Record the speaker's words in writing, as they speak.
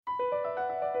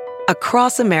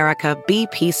Across America,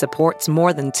 BP supports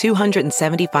more than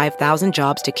 275,000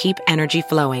 jobs to keep energy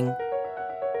flowing.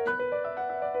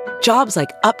 Jobs like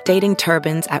updating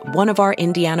turbines at one of our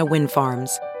Indiana wind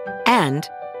farms and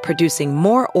producing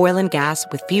more oil and gas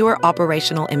with fewer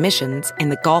operational emissions in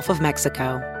the Gulf of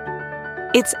Mexico.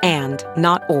 It's and,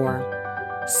 not or.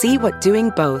 See what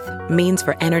doing both means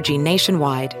for energy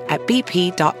nationwide at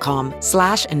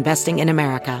bp.com/investing in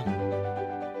America.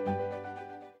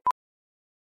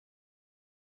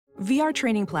 VR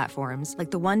training platforms,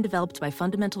 like the one developed by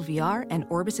Fundamental VR and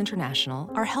Orbis International,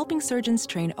 are helping surgeons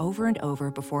train over and over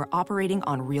before operating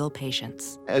on real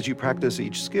patients. As you practice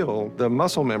each skill, the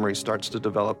muscle memory starts to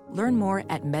develop. Learn more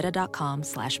at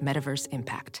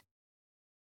meta.com/metaverseimpact.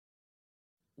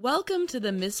 Welcome to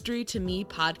the Mystery to Me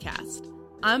podcast.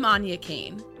 I'm Anya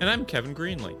Kane. And I'm Kevin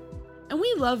Greenlee. And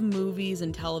we love movies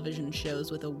and television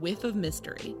shows with a whiff of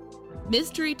mystery.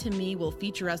 Mystery to Me will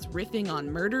feature us riffing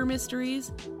on murder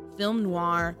mysteries, film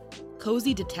noir,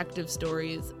 cozy detective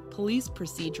stories, police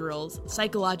procedurals,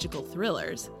 psychological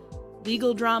thrillers,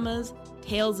 legal dramas,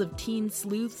 tales of teen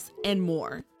sleuths, and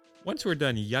more. Once we're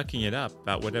done yucking it up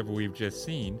about whatever we've just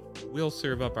seen, we'll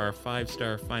serve up our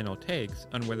 5-star final takes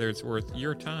on whether it's worth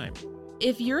your time.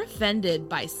 If you're offended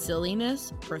by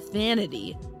silliness,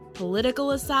 profanity,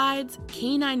 political asides,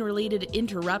 canine-related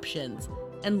interruptions,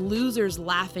 and losers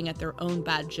laughing at their own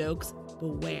bad jokes,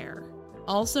 beware.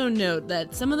 Also note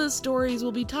that some of the stories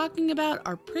we'll be talking about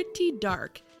are pretty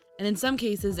dark, and in some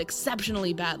cases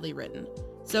exceptionally badly written.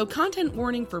 So content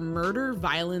warning for murder,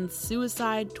 violence,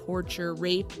 suicide, torture,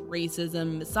 rape,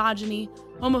 racism, misogyny,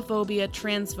 homophobia,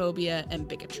 transphobia, and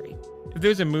bigotry. If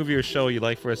there's a movie or show you'd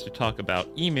like for us to talk about,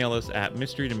 email us at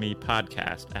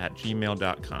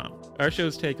mysterytomepodcast@gmail.com. Our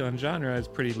show's take on genre is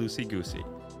pretty loosey-goosey,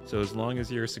 so as long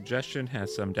as your suggestion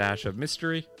has some dash of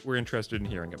mystery, we're interested in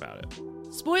hearing about it.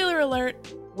 Spoiler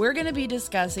alert, we're going to be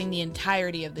discussing the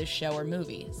entirety of this show or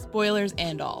movie, spoilers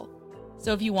and all.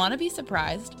 So if you want to be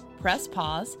surprised, press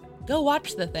pause, go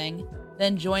watch the thing,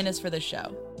 then join us for the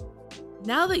show.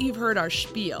 Now that you've heard our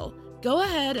spiel, go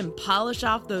ahead and polish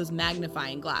off those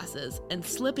magnifying glasses and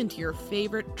slip into your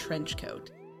favorite trench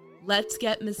coat. Let's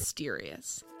get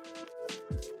mysterious.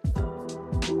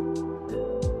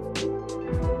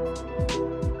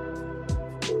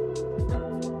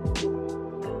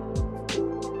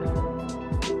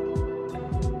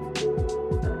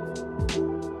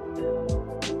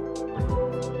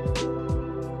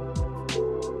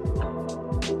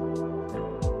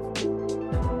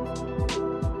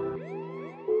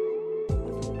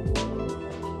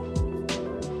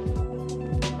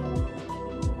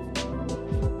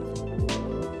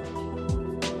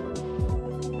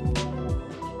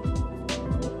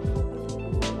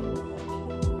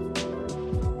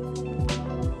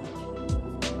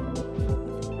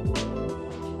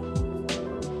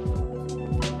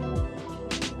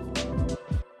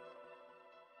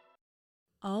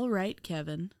 All right,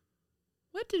 Kevin.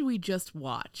 What did we just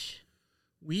watch?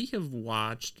 We have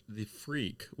watched The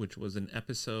Freak, which was an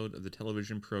episode of the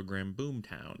television program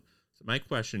Boomtown. So my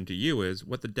question to you is,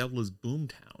 what the devil is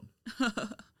Boomtown?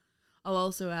 I'll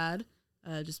also add,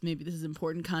 just maybe this is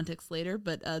important context later,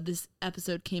 but this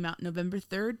episode came out November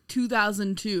 3rd,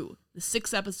 2002. The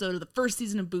 6th episode of the first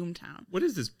season of Boomtown. What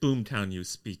is this Boomtown you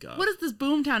speak of? What is this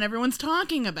Boomtown everyone's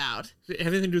talking about? Does it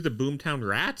have anything to do with the Boomtown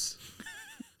Rats?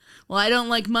 Well, I don't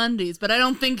like Mondays, but I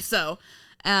don't think so.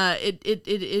 How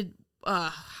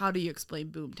do you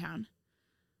explain Boomtown?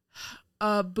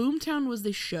 Boomtown was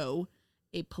the show,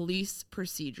 a police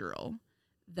procedural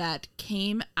that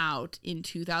came out in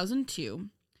 2002.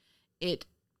 It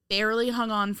barely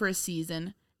hung on for a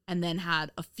season and then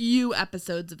had a few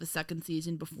episodes of a second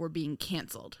season before being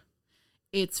canceled.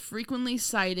 It's frequently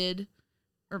cited,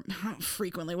 or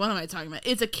frequently, what am I talking about?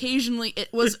 It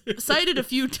was cited a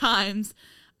few times.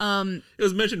 It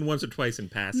was mentioned once or twice in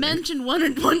passing. Once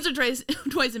or twice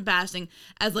in passing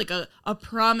as like a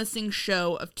promising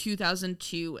show of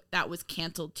 2002 that was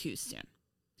canceled too soon.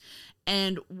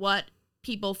 And what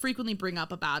people frequently bring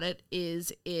up about it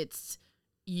is its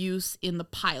use in the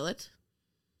pilot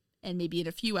and maybe in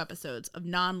a few episodes of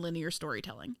non-linear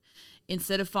storytelling.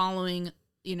 Instead of following,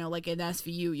 like in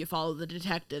SVU, you follow the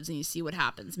detectives and you see what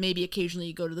happens. Maybe occasionally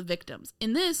you go to the victims.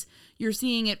 In this, you're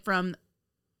seeing it from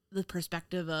the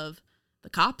perspective of the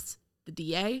cops, the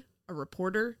DA, a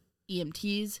reporter,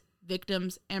 EMTs,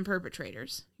 victims, and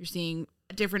perpetrators. You're seeing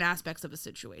different aspects of a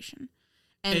situation.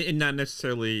 And not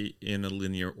necessarily in a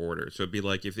linear order. So it'd be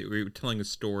like if we were telling a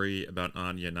story about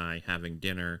Anya and I having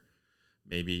dinner,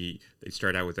 maybe they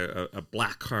start out with a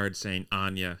black card saying,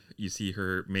 Anya, you see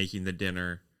her making the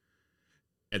dinner.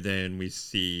 And then we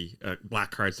see a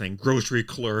black card saying grocery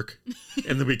clerk.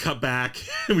 And then we cut back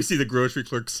and we see the grocery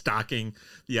clerk stocking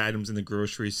the items in the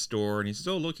grocery store. And he says,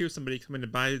 oh, look, here's somebody coming to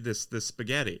buy this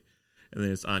spaghetti. And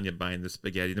then it's Anya buying the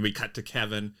spaghetti. Then we cut to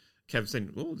Kevin. Kevin's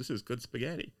saying, oh, this is good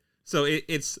spaghetti. So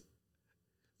it's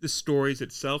the stories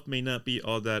itself may not be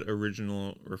all that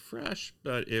original or fresh,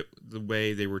 but the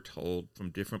way they were told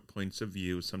from different points of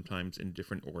view, sometimes in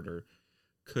different order,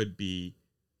 could be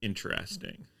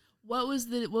interesting. What was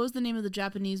the name of the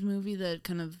Japanese movie that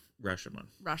kind of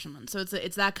Rashomon? So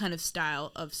it's that kind of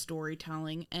style of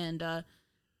storytelling, and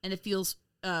it feels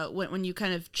when you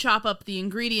kind of chop up the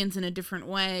ingredients in a different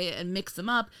way and mix them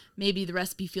up, maybe the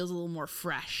recipe feels a little more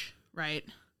fresh, right?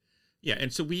 Yeah,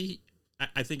 and so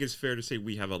I think it's fair to say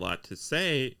we have a lot to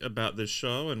say about this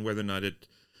show and whether or not it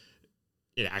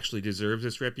actually deserves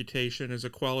its reputation as a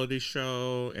quality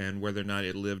show, and whether or not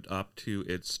it lived up to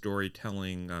its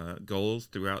storytelling goals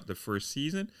throughout the first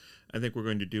season. I think we're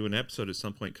going to do an episode at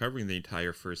some point covering the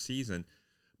entire first season.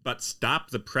 But stop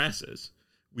the presses.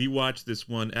 We watched this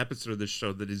one episode of the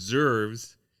show that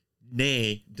deserves,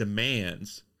 nay,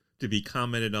 demands, to be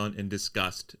commented on and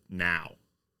discussed now.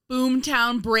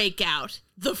 Boomtown Breakout,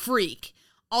 The Freak.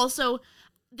 Also,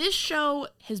 this show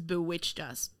has bewitched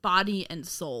us, body and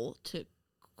soul, to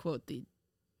quote the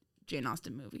Jane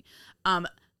Austen movie.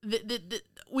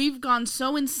 We've gone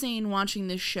so insane watching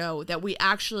this show that we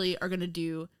actually are going to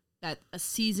do a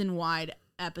season-wide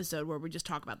episode where we just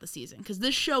talk about the season, because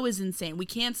this show is insane. We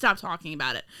can't stop talking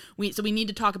about it. So we need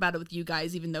to talk about it with you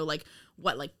guys, even though like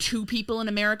 2 people in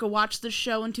America watched this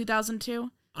show in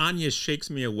 2002. Anya shakes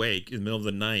me awake in the middle of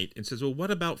the night and says, well,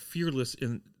 what about Fearless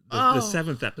in the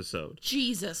 7th episode?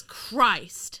 Jesus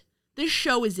Christ. This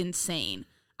show is insane.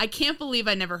 I can't believe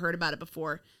I never heard about it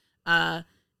before.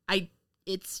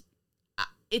 It's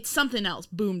something else.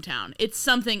 Boomtown. It's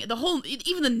something.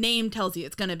 Even the name tells you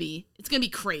it's gonna be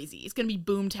crazy. It's gonna be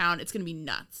Boomtown. It's gonna be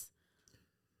nuts.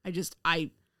 I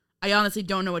honestly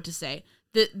don't know what to say.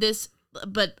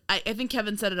 But I think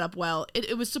Kevin set it up well.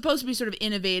 It was supposed to be sort of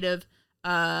innovative,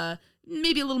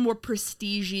 maybe a little more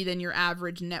prestige-y than your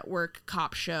average network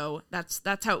cop show. That's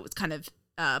how it was kind of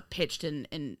pitched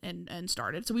and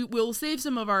started. So we'll save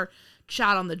some of our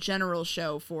chat on the general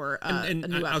show for a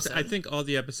new episode. I think all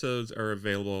the episodes are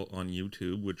available on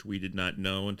YouTube, which we did not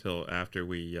know until after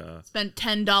we spent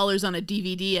 $10 on a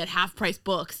DVD at Half Price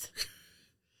Books.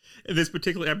 In this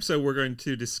particular episode we're going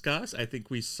to discuss, I think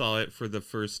we saw it for the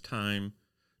first time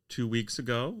 2 weeks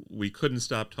ago. We couldn't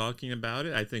stop talking about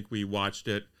it. I think we watched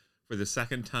it for the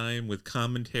second time with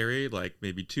commentary like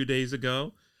maybe 2 days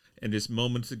ago. And just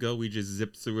moments ago, we just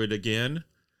zipped through it again,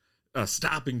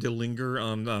 stopping to linger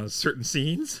on certain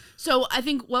scenes. So I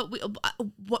think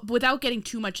without getting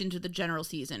too much into the general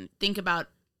season, think about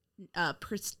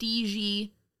prestige-y,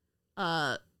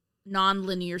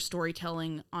 non-linear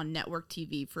storytelling on network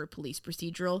TV for a police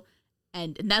procedural.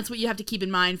 And that's what you have to keep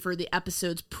in mind for the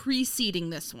episodes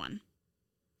preceding this one.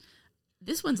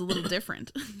 This one's a little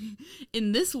different.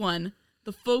 In this one,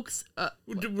 the folks. I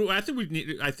think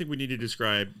we need to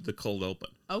describe the cold open.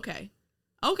 Okay.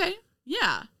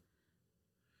 Yeah.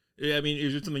 I mean,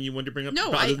 is it something you want to bring up?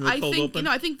 No, I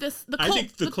think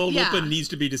the cold open needs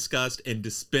to be discussed and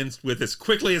dispensed with as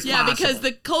quickly as possible. Yeah, because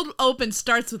the cold open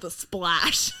starts with a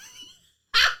splash.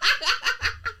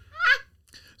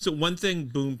 So one thing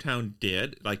Boomtown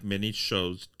did, like many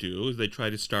shows do, is they try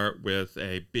to start with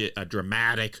a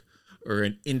dramatic or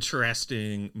an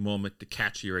interesting moment to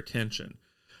catch your attention.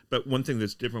 But one thing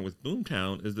that's different with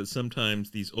Boomtown is that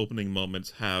sometimes these opening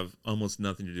moments have almost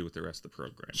nothing to do with the rest of the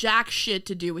program. Jack shit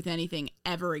to do with anything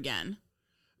ever again.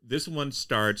 This one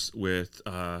starts with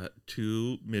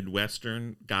 2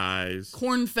 Midwestern guys.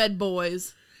 Corn-fed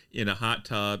boys. In a hot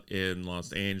tub in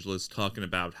Los Angeles talking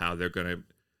about how they're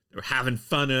having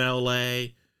fun in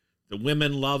L.A. The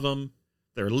women love them.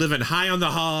 They're living high on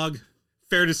the hog.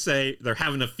 Fair to say, they're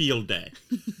having a field day.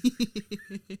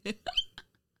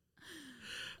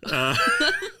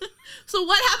 So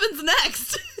what happens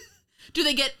next?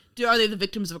 Are they the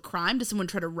victims of a crime? Does someone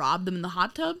try to rob them in the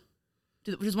hot tub?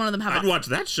 Does one of them have I'd watch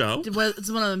that show. Does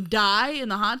one of them die in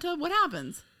the hot tub? What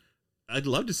happens? I'd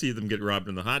love to see them get robbed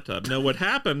in the hot tub. No, what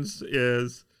happens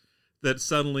is that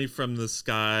suddenly from the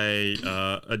sky,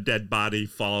 a dead body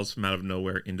falls from out of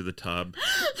nowhere into the tub.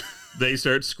 They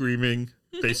start screaming.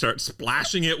 They start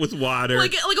splashing it with water.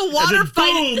 Like a water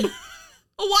fight. Boom!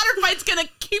 A water fight's gonna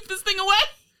keep this thing away.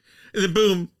 And then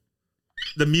boom,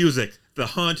 the music, the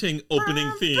haunting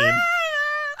opening theme.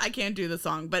 I can't do the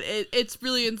song, but it's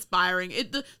really inspiring.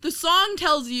 The song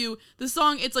tells you,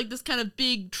 it's like this kind of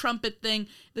big trumpet thing.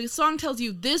 The song tells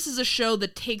you this is a show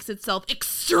that takes itself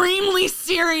extremely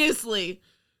seriously.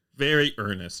 Very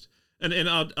earnest. And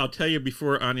I'll tell you,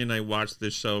 before Anya and I watched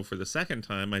this show for the second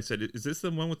time, I said, "Is this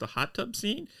the one with the hot tub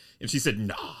scene?" And she said,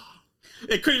 "No,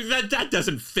 that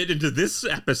doesn't fit into this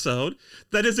episode.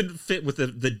 That doesn't fit with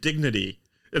the dignity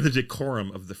and the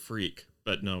decorum of the freak."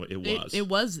 But no, it was.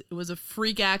 It was a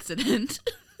freak accident.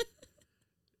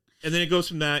 And then it goes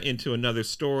from that into another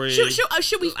story.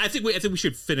 Should we? I think we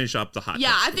should finish up the hot tub.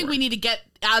 Yeah, I story. think we need to get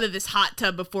out of this hot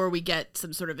tub before we get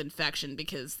some sort of infection,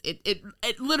 because it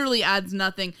literally adds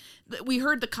nothing. We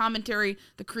heard the commentary.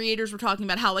 The creators were talking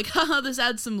about how, like, haha, this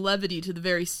adds some levity to the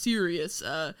very serious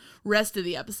rest of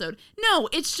the episode. No,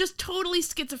 it's just totally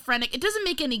schizophrenic. It doesn't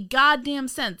make any goddamn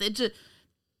sense. It just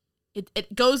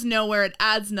it goes nowhere. It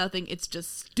adds nothing. It's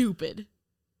just stupid.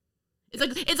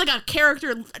 It's like a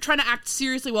character trying to act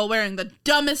seriously while wearing the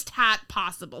dumbest hat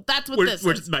possible. That's what this is.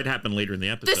 Which might happen later in the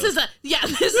episode. This is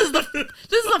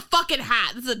a fucking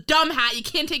hat. This is a dumb hat. You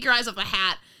can't take your eyes off the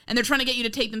hat, and they're trying to get you to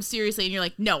take them seriously, and you're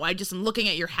like, no, I just am looking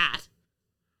at your hat.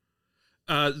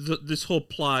 This whole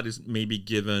plot is maybe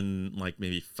given like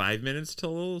maybe 5 minutes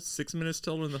total, 6 minutes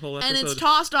total in the whole episode. And it's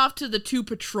tossed off to the two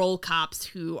patrol cops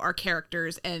who are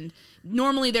characters, and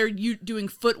normally they're doing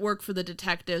footwork for the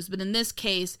detectives, but in this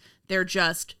case, they're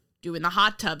just doing the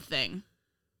hot tub thing.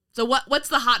 So what's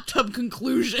the hot tub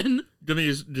conclusion? Let me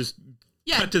just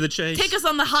cut to the chase. Take us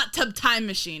on the hot tub time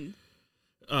machine.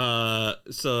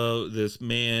 So this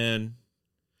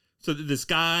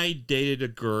guy dated a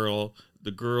girl.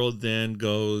 The girl then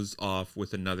goes off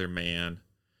with another man,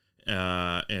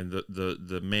 and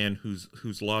the man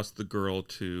who's lost the girl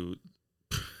to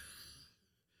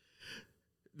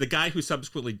the guy who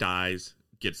subsequently dies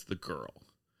gets the girl.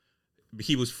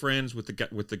 He was friends with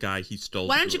the guy he stole.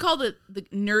 Why don't you call the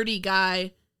nerdy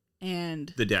guy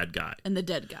and the dead guy? And the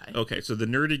dead guy. Okay, so the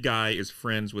nerdy guy is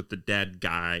friends with the dead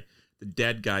guy. The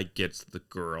dead guy gets the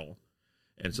girl.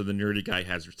 And so the nerdy guy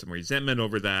has some resentment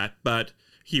over that, but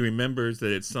he remembers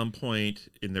that at some point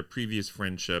in their previous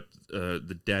friendship,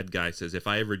 the dead guy says, "If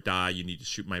I ever die, you need to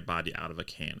shoot my body out of a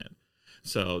cannon."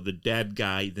 So the dead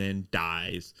guy then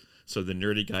dies. So the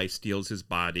nerdy guy steals his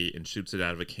body and shoots it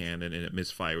out of a cannon, and it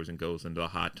misfires and goes into a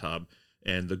hot tub.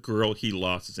 And the girl he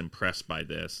lost is impressed by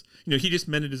this. You know, he just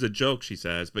meant it as a joke, she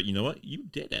says, but you know what? You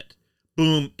did it.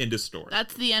 Boom, end of story.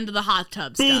 That's the end of the hot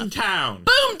tub stuff. Boomtown!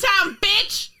 Boomtown,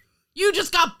 bitch! You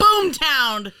just got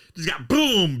boomtowned! Just got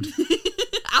boomed!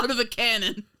 Out of a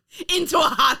cannon. Into a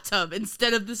hot tub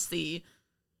instead of the sea.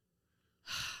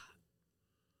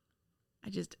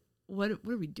 What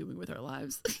are we doing with our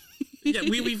lives? Yeah,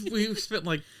 we've spent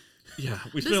like,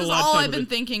 we spent a lot of time. This is all I've been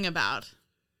thinking about.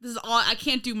 This is all. I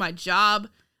can't do my job.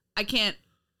 I can't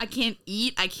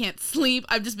eat. I can't sleep.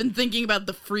 I've just been thinking about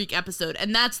the freak episode,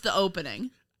 and that's the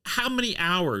opening. How many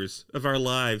hours of our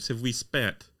lives have we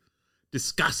spent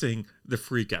discussing the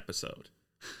freak episode?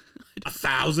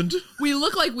 1,000? We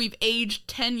look like we've aged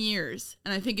 10 years,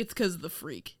 and I think it's because of the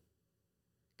freak.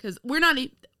 Because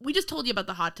we just told you about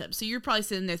the hot tub, so you're probably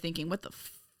sitting there thinking, what the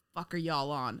fuck are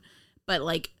y'all on? But,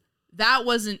 like, that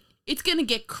wasn't, it's going to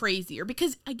get crazier.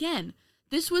 Because, again,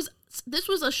 this was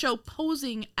a show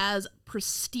posing as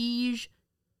prestige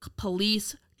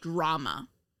police drama.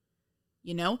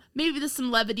 You know, maybe there's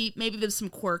some levity, maybe there's some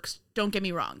quirks. Don't get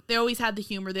me wrong. They always had the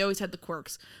humor. They always had the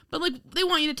quirks. But, like, they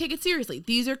want you to take it seriously.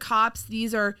 These are cops.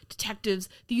 These are detectives.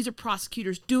 These are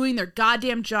prosecutors doing their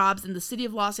goddamn jobs in the city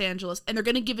of Los Angeles. And they're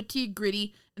going to give it to you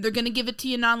gritty. And they're going to give it to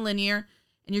you nonlinear.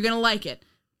 And you're going to like it.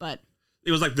 But it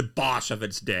was like the Bosch of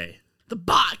its day.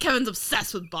 Kevin's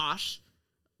obsessed with Bosch.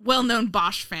 Well-known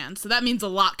Bosch fan. So that means a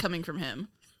lot coming from him.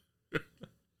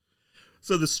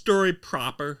 So the story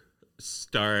proper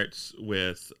starts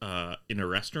with in a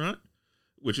restaurant,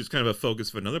 which is kind of a focus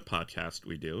of another podcast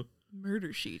we do.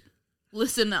 Murder Sheet.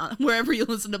 Listen wherever you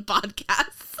listen to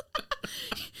podcasts.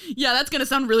 Yeah, that's going to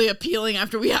sound really appealing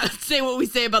after we say what we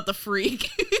say about the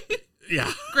freak.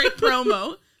 Yeah. Great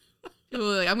promo.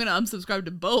 Like, I'm going to unsubscribe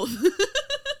to both.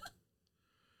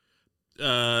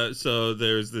 So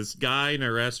there's this guy in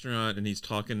a restaurant, and he's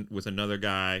talking with another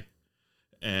guy.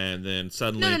 And then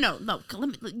suddenly... No.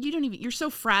 You don't even... You're so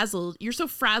frazzled. You're so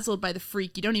frazzled by the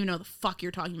freak. You don't even know what the fuck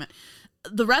you're talking about.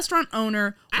 The restaurant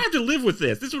owner... I have to live with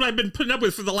this. This is what I've been putting up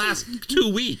with for the last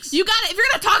 2 weeks. You gotta... If you're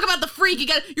gonna talk about the freak,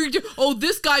 you're gonna do... Oh,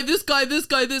 this guy.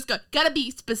 Gotta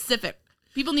be specific.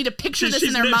 People need to picture this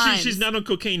in their minds. She's not on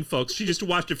cocaine, folks. She just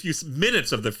watched a few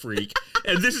minutes of the freak.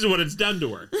 And this is what it's done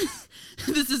to her.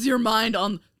 This is your mind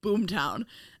on Boomtown.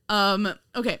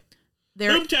 Okay.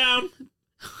 Boomtown!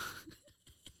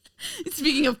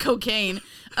 Speaking of cocaine,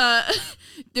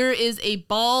 there is a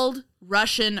bald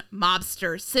Russian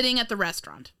mobster sitting at the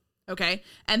restaurant, okay?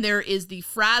 And there is the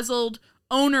frazzled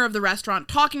owner of the restaurant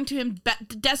talking to him,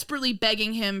 desperately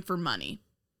begging him for money.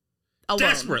 Alone.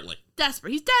 Desperately.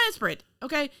 Desperate. He's desperate.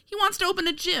 Okay? He wants to open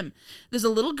a gym. There's a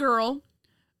little girl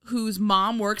whose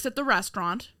mom works at the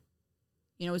restaurant.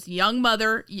 You know, it's a young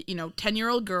mother,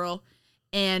 10-year-old girl.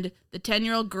 And the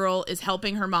 10-year-old girl is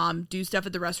helping her mom do stuff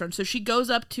at the restaurant. So she goes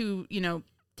up to,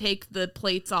 take the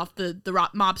plates off the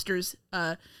mobster's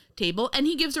table. And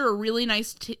he gives her a really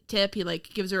nice tip. He,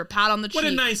 gives her a pat on the cheek. What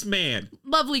a nice man.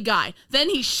 Lovely guy. Then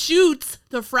he shoots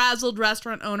the frazzled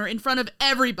restaurant owner in front of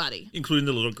everybody. Including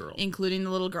the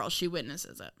little girl. She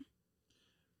witnesses it.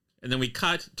 And then we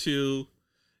cut to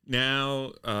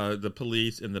now the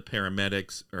police and the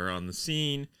paramedics are on the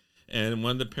scene. And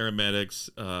one of the paramedics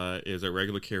is a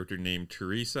regular character named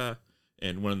Teresa.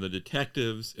 And one of the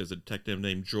detectives is a detective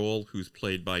named Joel, who's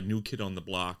played by New Kid on the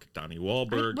Block, Donnie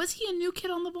Wahlberg. Was he a New Kid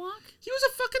on the Block? He was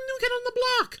a fucking New Kid on the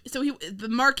Block. So the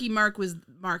Marky Mark was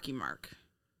Marky Mark.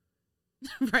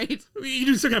 Right? You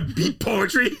do some kind of beat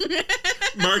poetry.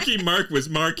 Marky Mark was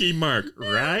Marky Mark,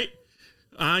 right?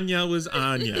 Anya was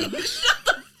Anya. Shut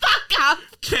the fuck up.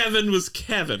 Kevin was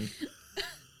Kevin.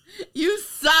 You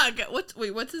suck.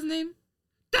 What's his name?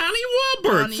 Donnie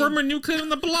Wahlberg, former New Kid on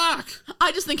the Block.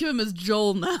 I just think of him as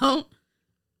Joel now.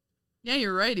 Yeah,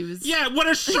 you're right. He was. Yeah, what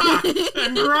a shock.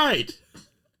 I'm right.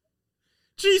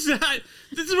 Jesus,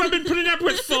 this is what I've been putting up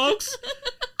with, folks.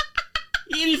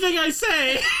 Anything I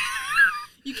say.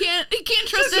 You can't trust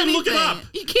just anything. Look it up.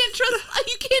 You can't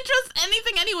trust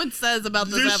anything anyone says about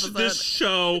this episode. This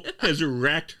show has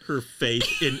wrecked her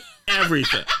faith in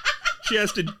everything. She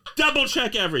has to double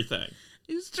check everything.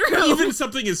 It's true. Even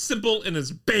something as simple and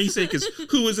as basic as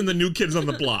who was in the New Kids on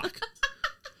the Block,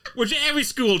 which every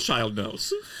school child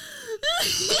knows.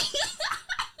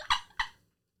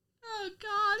 Oh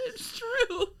God, it's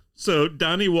true. So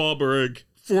Donnie Wahlberg,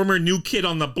 former New Kid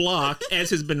on the Block, as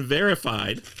has been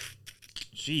verified.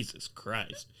 Jesus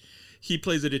Christ. He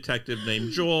plays a detective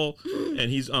named Joel,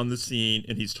 and he's on the scene,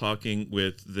 and he's talking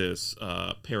with this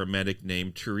paramedic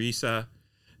named Teresa.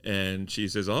 And she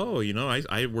says,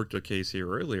 I worked a case here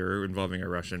earlier involving a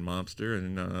Russian mobster,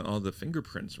 and all the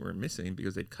fingerprints were missing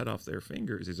because they'd cut off their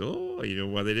fingers. He says, you know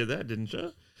why they did that, didn't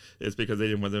you? It's because they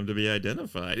didn't want them to be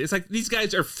identified. It's like these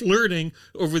guys are flirting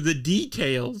over the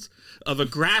details of a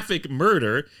graphic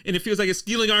murder, and it feels like it's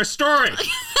stealing our story.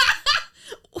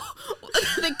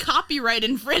 They copyright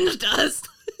infringed us.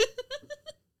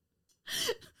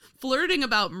 Flirting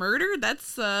about murder?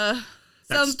 That's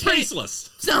tasteless.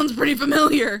 Sounds pretty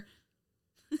familiar.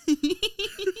 What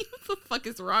the fuck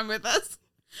is wrong with us?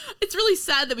 It's really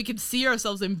sad that we can see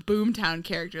ourselves in Boomtown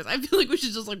characters. I feel like we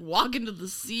should just walk into the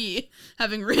sea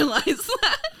having realized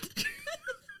that.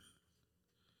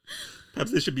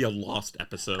 Perhaps this should be a lost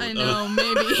episode. I know,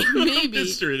 maybe.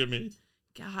 History to me.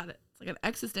 God, it's like an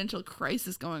existential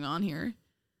crisis going on here.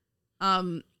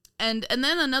 And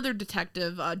then another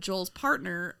detective, Joel's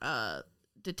partner,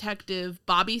 Detective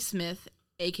Bobby Smith,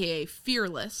 aka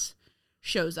Fearless,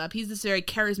 shows up. He's this very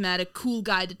charismatic, cool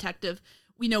guy detective.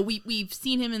 We've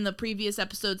seen him in the previous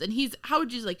episodes, and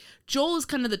Joel is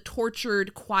kind of the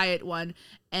tortured, quiet one,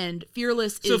 and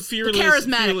Fearless is the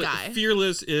charismatic guy.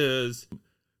 Fearless is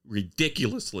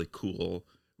ridiculously cool,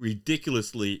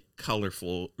 ridiculously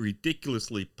colorful,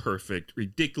 ridiculously perfect,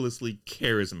 ridiculously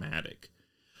charismatic.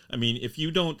 I mean, if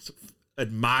you don't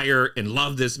admire and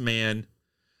love this man,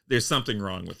 there's something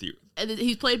wrong with you. And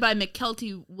he's played by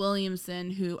McKelty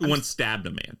Williamson, who once stabbed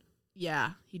a man.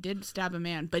 Yeah, he did stab a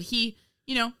man, but he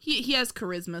has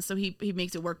charisma, so he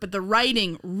makes it work. But the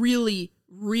writing really,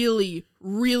 really,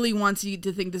 really wants you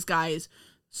to think this guy is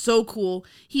so cool.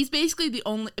 He's basically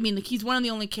he's one of the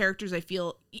only characters I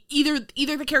feel either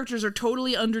the characters are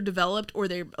totally underdeveloped or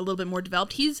they're a little bit more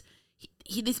developed.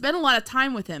 They spend a lot of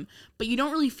time with him, but you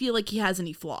don't really feel like he has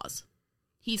any flaws.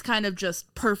 He's kind of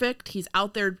just perfect. He's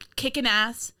out there kicking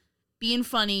ass, being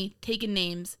funny, taking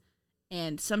names,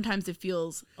 and sometimes it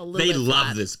feels a little bit flat.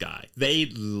 They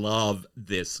love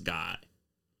this guy.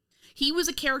 He was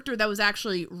a character that was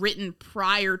actually written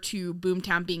prior to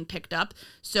Boomtown being picked up,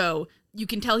 so you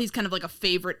can tell he's kind of like a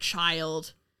favorite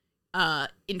child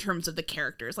in terms of the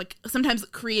characters. Like, sometimes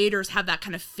creators have that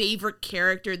kind of favorite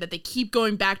character that they keep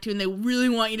going back to, and they really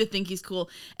want you to think he's cool,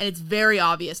 and it's very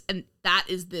obvious, and that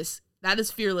is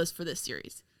Fearless for this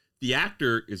series. The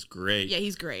actor is great. Yeah,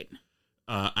 he's great.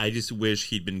 I just wish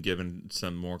he'd been given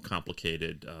some more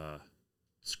complicated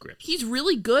scripts. He's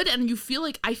really good, and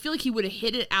I feel like he would have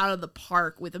hit it out of the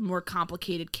park with a more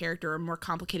complicated character or a more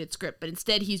complicated script, but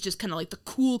instead he's just kind of like the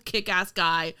cool kick-ass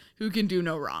guy who can do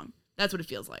no wrong. That's what it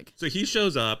feels like. So he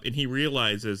shows up, and he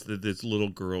realizes that this little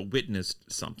girl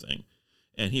witnessed something,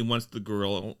 and he wants the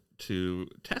girl to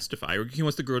testify, or he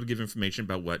wants the girl to give information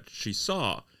about what she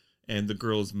saw. And the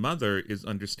girl's mother is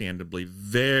understandably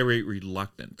very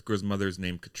reluctant. The girl's mother is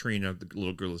named Katrina. The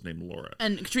little girl is named Laura.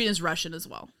 And Katrina's Russian as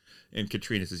well. And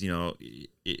Katrina says,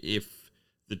 if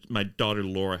my daughter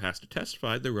Laura has to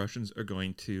testify, the Russians are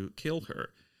going to kill her.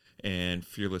 And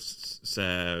Fearless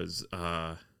says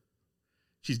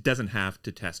she doesn't have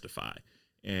to testify.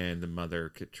 And the mother,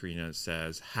 Katrina,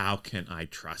 says, how can I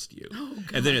trust you? Oh,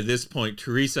 and then at this point,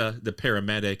 Teresa, the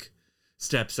paramedic,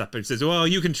 steps up and says, well,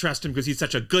 you can trust him because he's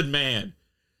such a good man.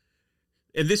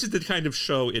 And this is the kind of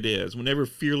show it is. Whenever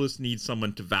Fearless needs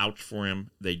someone to vouch for him,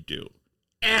 they do.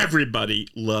 Everybody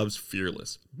loves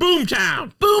Fearless.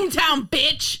 Boomtown! Boomtown,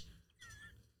 bitch!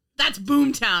 That's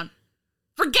Boomtown.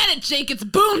 Forget it, Jake. It's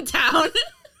Boomtown.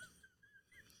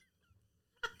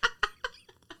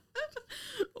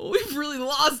 We've really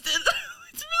lost it.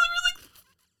 It's really.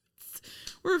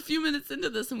 We're a few minutes into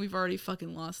this and we've already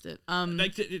fucking lost it. For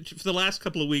the last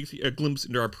couple of weeks, a glimpse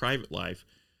into our private life,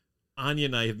 Anya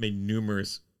and I have made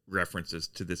numerous references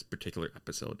to this particular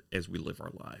episode as we live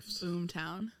our lives.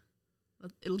 Boomtown.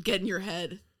 It'll get in your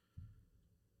head.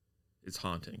 It's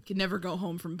haunting. You can never go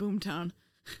home from Boomtown.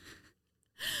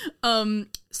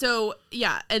 So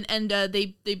yeah, and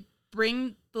they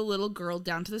bring the little girl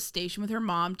down to the station with her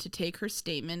mom to take her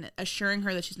statement, assuring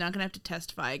her that she's not going to have to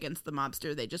testify against the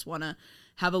mobster. They just want to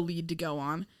have a lead to go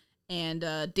on. And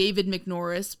David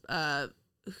McNorris,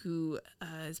 who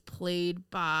is played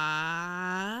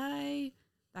by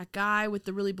that guy with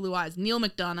the really blue eyes, Neil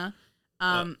McDonough.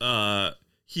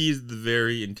 He's the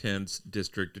very intense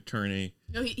district attorney.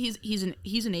 No, he's an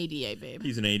ADA, babe.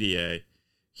 He's an ADA.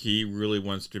 He really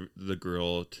wants the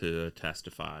girl to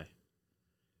testify.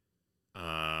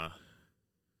 Yeah.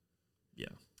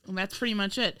 And that's pretty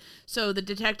much it. So the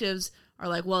detectives are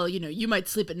like, well, you might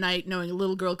sleep at night knowing a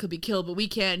little girl could be killed, but we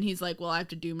can't. And he's like, well, I have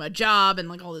to do my job and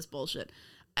like all this bullshit.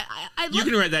 You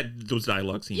can write those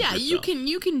dialogue scenes. Yeah, yourself.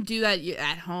 you can do that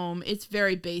at home. It's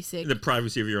very basic. In the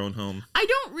privacy of your own home. I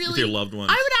don't really with your loved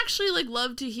ones. I would actually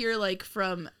love to hear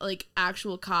from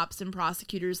actual cops and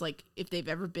prosecutors if they've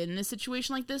ever been in a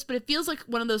situation like this. But it feels like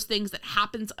one of those things that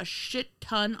happens a shit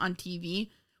ton on TV.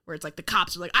 Where it's like the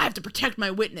cops are like, I have to protect my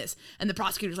witness. And the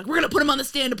prosecutor's like, we're going to put him on the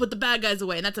stand to put the bad guys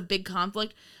away. And that's a big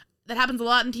conflict. That happens a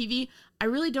lot in TV. I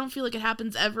really don't feel like it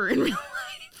happens ever in real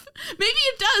life. Maybe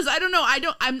it does. I don't know.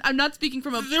 I'm not speaking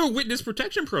from a... There are witness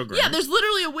protection programs. Yeah, there's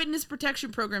literally a witness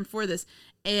protection program for this.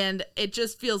 And it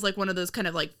just feels like one of those kind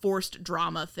of forced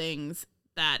drama things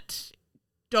that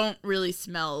don't really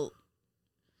smell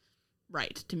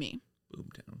right to me.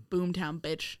 Boomtown,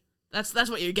 bitch. That's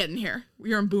what you're getting here.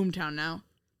 You're in Boomtown now.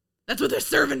 That's what they're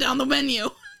serving down the menu.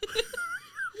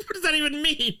 What does that even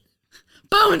mean?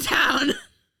 Boomtown.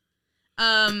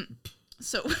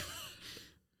 So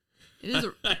it is.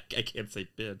 I can't say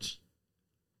bitch.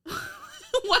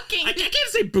 What can't I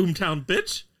can't say Boomtown,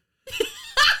 bitch.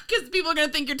 Because people are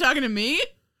gonna think you're talking to me.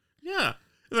 Yeah.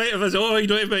 If I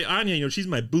say, Anya, she's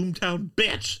my Boomtown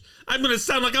bitch, I'm gonna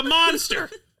sound like a monster.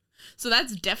 So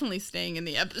that's definitely staying in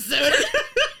the episode.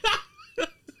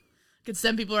 Could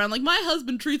send people around like, my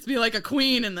husband treats me like a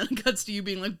queen, and then it cuts to you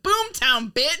being like,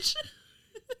 Boomtown, bitch.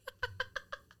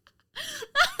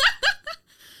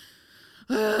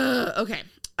 Okay.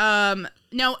 Now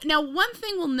one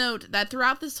thing we'll note that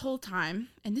throughout this whole time,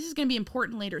 and this is going to be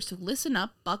important later, so listen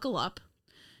up, buckle up.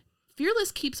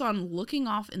 Fearless keeps on looking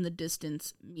off in the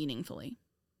distance meaningfully.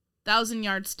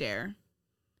 1,000-yard stare.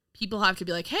 People have to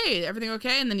be like, hey, everything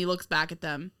okay? And then he looks back at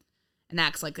them and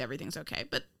acts like everything's okay.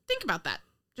 But think about that.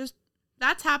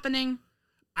 That's happening.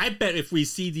 I bet if we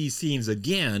see these scenes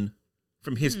again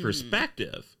from his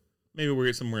perspective, maybe we'll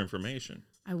get some more information.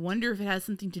 I wonder if it has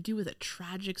something to do with a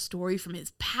tragic story from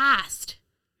his past.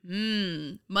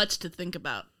 Much to think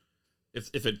about.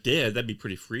 If it did, that'd be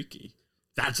pretty freaky.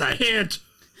 That's a hint.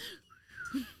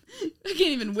 I can't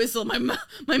even whistle. My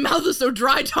mouth is so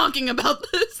dry talking about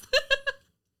this.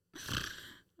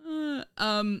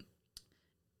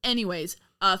 Anyways,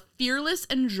 Fearless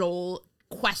and Joel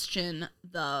question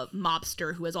the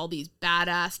mobster who has all these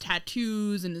badass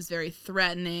tattoos and is very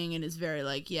threatening and is very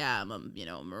I'm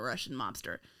a Russian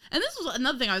mobster. And this was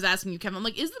another thing I was asking you, Kevin. I'm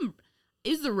like,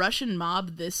 is the Russian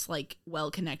mob this well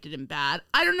connected and bad?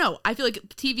 I don't know. I feel like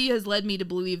TV has led me to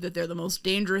believe that they're the most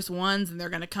dangerous ones and they're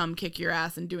gonna come kick your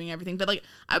ass and doing everything. But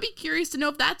I'd be curious to know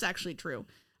if that's actually true.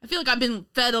 I feel like I've been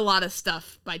fed a lot of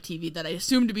stuff by TV that I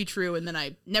assume to be true and then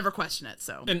I never question it.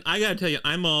 So, and I gotta tell you,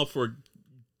 I'm all for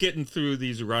getting through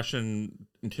these Russian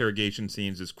interrogation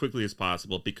scenes as quickly as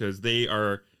possible because they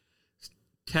are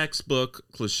textbook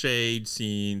cliched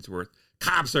scenes where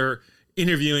cops are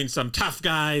interviewing some tough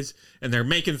guys, and they're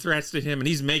making threats to him, and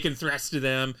he's making threats to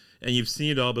them, and you've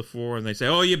seen it all before, and they say,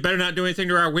 oh, you better not do anything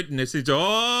to our witness. He's,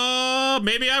 oh,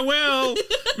 maybe I will.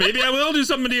 Maybe I will do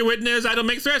something to your witness. I don't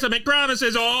make threats, I make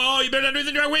promises. Oh, you better not do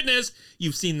anything to our witness.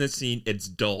 You've seen this scene. It's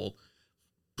dull.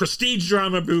 Prestige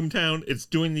drama, Boomtown. It's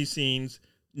doing these scenes.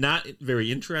 Not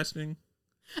very interesting.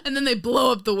 And then they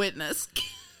blow up the witness.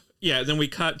 Yeah, then we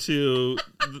cut to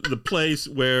the place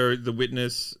where the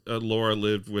witness, Laura,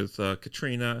 lived with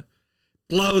Katrina.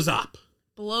 Blows up.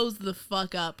 Blows the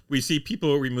fuck up. We see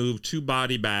people remove 2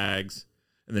 body bags,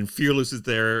 and then Fearless is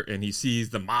there, and he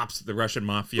sees the Russian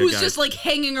mafia Who's guys. just like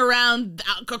hanging around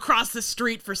across the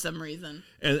street for some reason.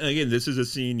 And again, this is a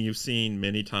scene you've seen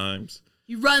many times.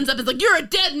 He runs up and is like, you're a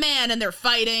dead man, and they're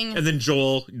fighting. And then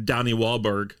Joel, Donnie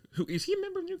Wahlberg, who is he a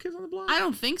member of New Kids on the Block? I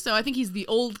don't think so. I think he's the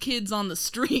old kids on the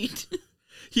street.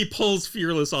 He pulls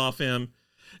Fearless off him,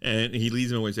 and he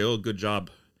leads him away and says, oh, good job.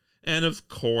 And of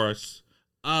course,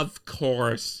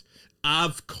 it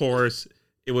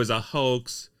was a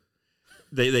hoax.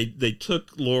 They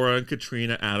took Laura and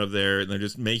Katrina out of there, and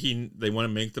they want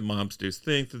to make the mobsters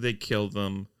think that they killed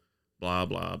them. Blah,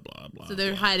 blah, blah, blah. So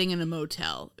they're hiding in a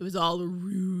motel. It was all a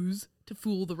ruse to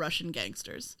fool the Russian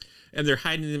gangsters. And they're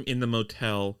hiding them in the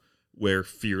motel where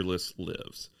Fearless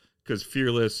lives. Because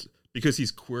he's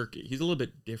quirky. He's a little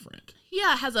bit different.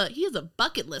 Yeah, he has a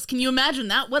bucket list. Can you imagine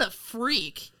that? What a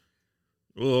freak.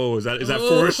 Oh, is that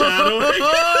foreshadowing?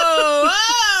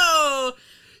 Oh!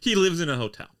 He lives in a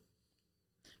hotel.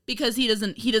 Because he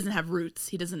doesn't have roots.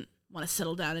 He doesn't want to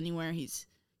settle down anywhere. He's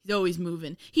always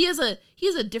moving. He has a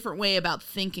different way about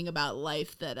thinking about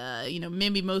life that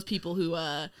maybe most people who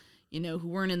who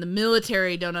weren't in the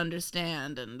military don't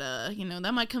understand, and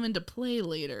that might come into play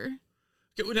later.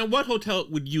 Okay, now, what hotel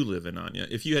would you live in, Anya,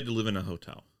 if you had to live in a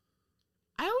hotel?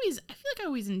 I feel like I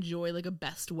always enjoy like a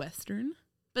Best Western,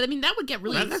 but I mean that would get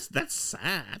really that's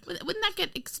sad. Wouldn't that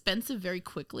get expensive very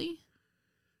quickly?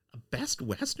 A Best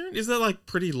Western? Is that like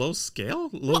pretty low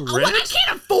scale, low rent? I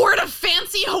can't afford a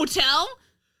fancy hotel.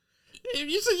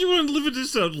 You said you want to live in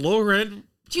just a low rent.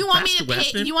 Do you want me to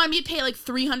Western? pay? Do you want me to pay like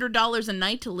 $300 a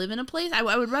night to live in a place? I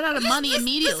would run out of money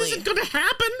immediately. This isn't going to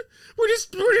happen. We're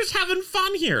just having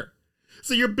fun here.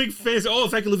 So you're a big fan. Oh,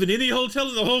 if I could live in any hotel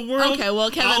in the whole world, okay,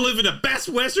 well, Kevin, I'll live in a Best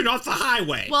Western off the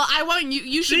highway. Well, I want you.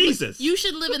 You should. Jesus. You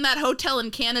should live in that hotel in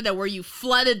Canada where you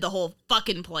flooded the whole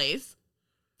fucking place.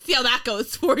 See how that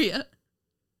goes for you.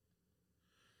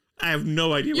 I have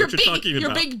no idea what you're talking about.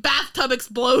 Your big bathtub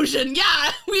explosion.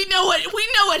 Yeah, we know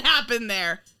what happened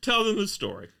there. Tell them the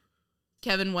story.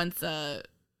 Kevin once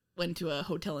went to a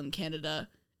hotel in Canada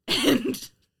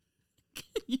and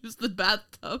used the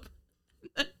bathtub.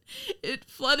 It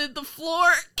flooded the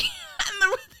floor, and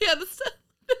they had to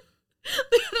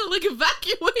like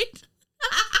evacuate.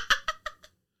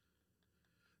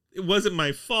 It wasn't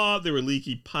my fault. There were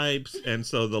leaky pipes, and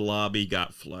so the lobby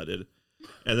got flooded.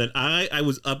 And then I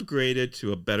was upgraded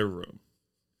to a better room.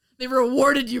 They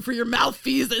rewarded you for your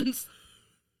malfeasance.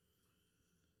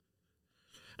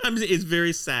 It's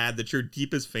very sad that your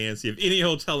deepest fancy of any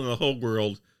hotel in the whole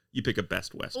world, you pick a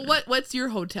Best Western. What's your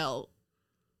hotel?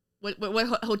 What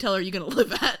hotel are you going to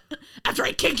live at after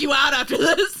I kick you out after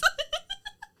this?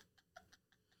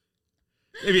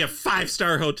 Maybe a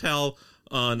 5-star hotel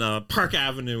on Park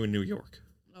Avenue in New York.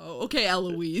 Oh, okay,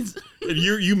 Eloise. And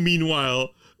you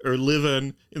meanwhile are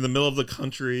living in the middle of the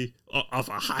country off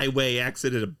a highway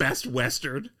exit at a Best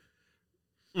Western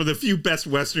with a few Best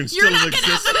Westerns still in existence. You're not going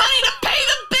to have the money to pay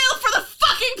the bill for the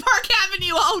fucking Park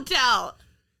Avenue hotel.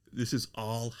 This is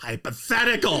all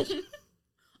hypothetical.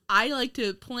 I like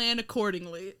to plan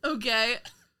accordingly, okay?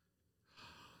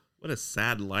 What a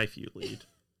sad life you lead.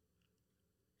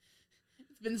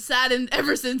 It's been sad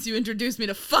ever since you introduced me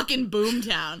to fucking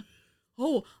Boomtown.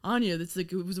 Oh, Anya,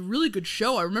 it was a really good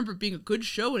show. I remember it being a good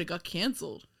show when it got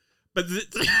canceled. But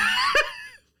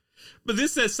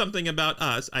this says something about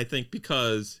us, I think,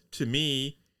 because to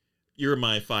me, you're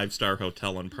my 5-star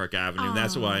hotel on Park Avenue. And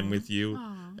that's why I'm with you.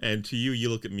 Aww. And to you, you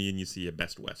look at me and you see a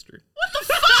Best Western. What the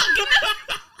fuck?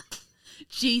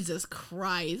 Jesus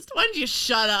Christ. Why don't you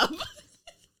shut up?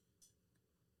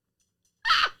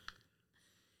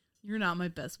 You're not my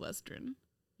Best Western.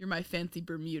 You're my fancy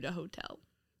Bermuda hotel.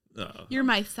 You're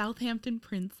my Southampton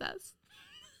princess.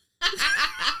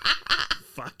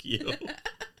 Fuck you.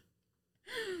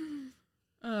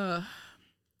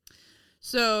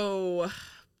 So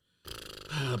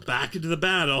back into the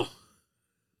battle.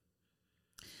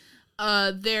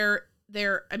 I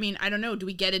mean, I don't know. Do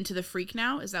we get into the freak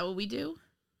now? Is that what we do?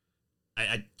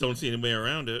 I don't see any way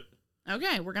around it.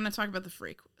 Okay, we're going to talk about the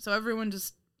freak. So everyone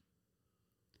just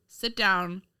sit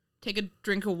down, take a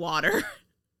drink of water.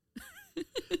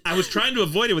 I was trying to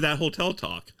avoid it with that hotel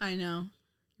talk. I know.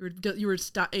 You were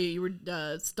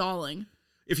stalling.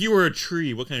 If you were a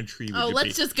tree, what kind of tree would you be?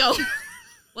 Let's just go.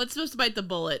 Let's just bite the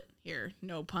bullet here.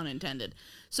 No pun intended.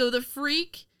 So the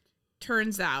freak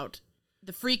turns out,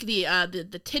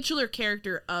 the titular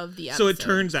character of the episode. So it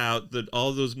turns out that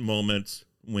all those moments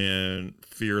when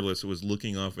Fearless was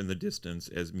looking off in the distance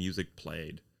as music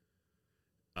played,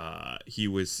 he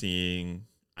was seeing,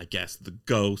 I guess, the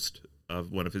ghost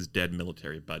of one of his dead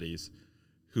military buddies,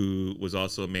 who was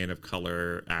also a man of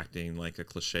color acting like a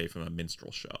cliche from a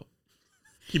minstrel show.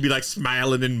 He'd be like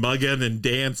smiling and mugging and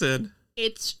dancing.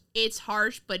 It's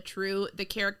harsh but true. The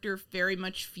character very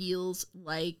much feels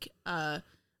like a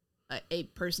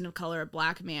person of color, a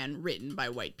black man written by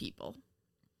white people.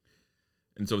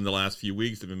 And so in the last few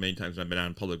weeks, there have been many times I've been out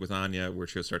in public with Anya where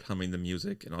she'll start humming the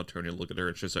music and I'll turn and look at her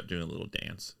and she'll start doing a little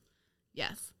dance.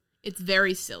 Yes. It's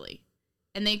very silly.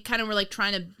 And they kind of were like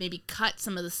trying to maybe cut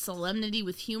some of the solemnity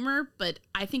with humor, but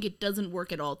I think it doesn't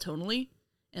work at all tonally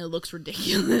and it looks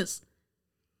ridiculous.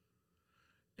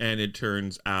 And it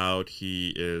turns out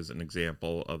he is an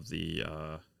example of the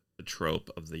trope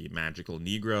of the magical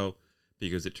Negro,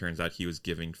 because it turns out he was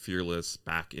giving Fearless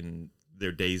back in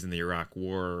their days in the Iraq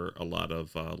War a lot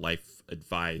of life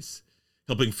advice,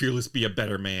 helping Fearless be a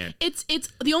better man. It's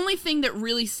the only thing that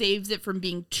really saves it from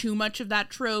being too much of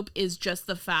that trope is just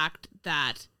the fact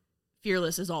that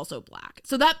Fearless is also black.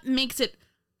 So that makes it,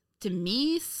 to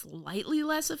me, slightly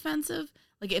less offensive.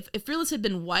 Like if Fearless had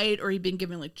been white or he'd been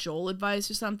giving like Joel advice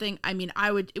or something, I mean,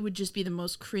 it would just be the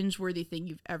most cringeworthy thing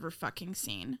you've ever fucking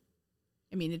seen.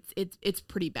 I mean, it's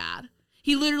pretty bad.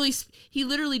 He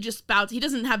literally just spouts. He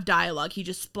doesn't have dialogue. He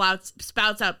just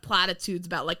spouts out platitudes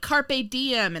about like carpe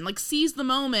diem and like seize the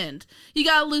moment. You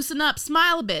gotta loosen up,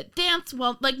 smile a bit, dance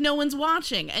well, like no one's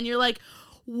watching. And you're like,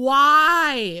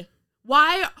 why?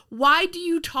 Why do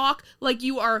you talk like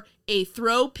you are a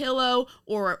throw pillow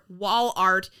or wall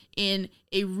art in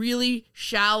a really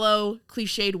shallow,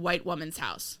 cliched white woman's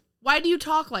house? Why do you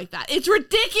talk like that? It's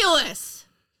ridiculous.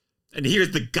 And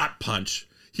here's the gut punch.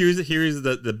 Here's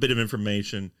the bit of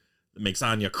information that makes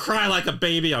Anya cry like a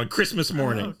baby on Christmas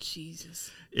morning. Oh, Jesus.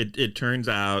 It turns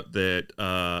out that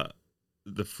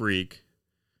the freak,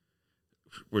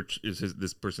 which is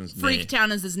this person's name.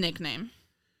 Freaktown is his nickname.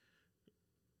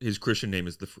 His Christian name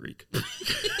is the Freak.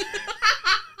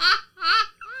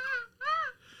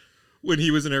 When he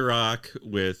was in Iraq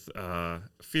with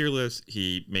Fearless,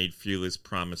 he made Fearless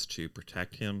promise to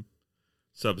protect him.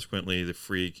 Subsequently, the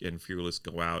Freak and Fearless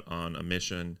go out on a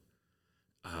mission.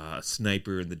 A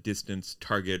sniper in the distance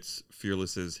targets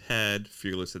Fearless's head.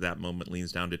 Fearless at that moment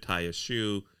leans down to tie a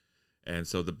shoe. And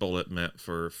so the bullet meant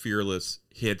for Fearless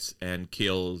hits and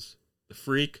kills the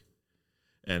Freak.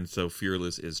 And so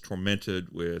Fearless is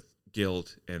tormented with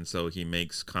guilt. And so he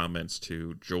makes comments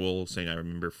to Joel saying, I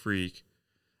remember Freak.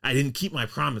 I didn't keep my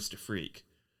promise to Freak.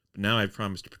 But now I've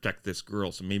promised to protect this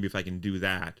girl. So maybe if I can do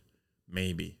that,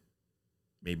 maybe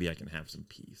I can have some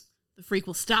peace. The Freak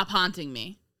will stop haunting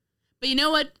me. But you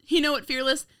know what?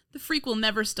 Fearless? The Freak will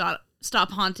never stop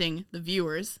haunting the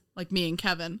viewers, like me and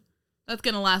Kevin. That's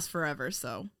going to last forever,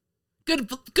 so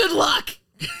good luck.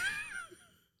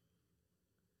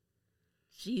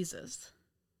 Jesus.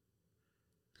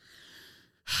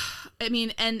 I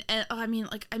mean,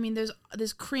 there's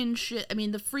this cringe shit. I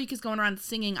mean, the Freak is going around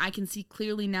singing, I can see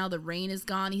clearly now the rain is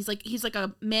gone. He's like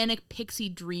a manic pixie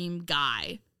dream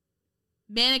guy.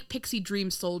 Manic pixie dream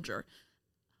soldier.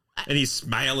 And he's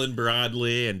smiling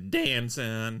broadly and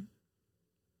dancing.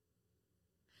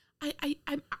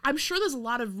 I'm sure there's a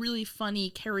lot of really funny,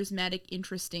 charismatic,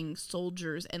 interesting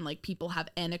soldiers, and like people have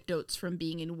anecdotes from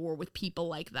being in war with people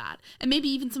like that. And maybe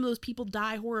even some of those people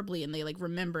die horribly and they like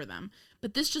remember them.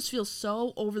 But this just feels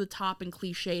so over the top and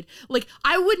cliched. Like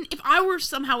if I were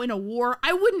somehow in a war,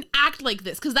 I wouldn't act like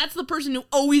this, because that's the person who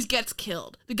always gets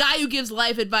killed. The guy who gives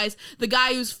life advice, the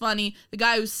guy who's funny, the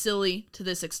guy who's silly to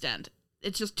this extent.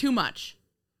 It's just too much.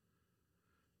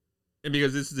 And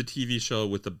because this is a TV show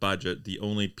with a budget, the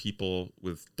only people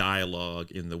with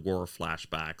dialogue in the war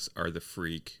flashbacks are the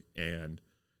Freak and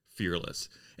Fearless.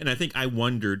 And I think I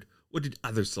wondered, what did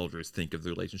other soldiers think of the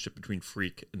relationship between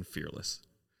Freak and Fearless?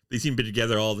 They seem to be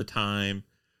together all the time.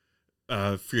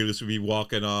 Fearless would be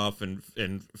walking off and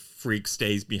Freak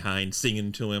stays behind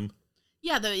singing to him.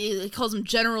 Yeah, he calls him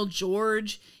General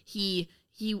George. He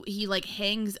like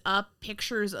hangs up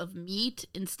pictures of meat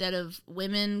instead of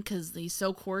women because he's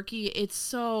so quirky. It's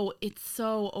so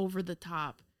over the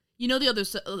top. You know, the other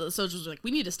soldiers are like,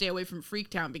 we need to stay away from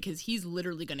Freaktown because he's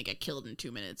literally going to get killed in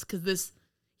 2 minutes, because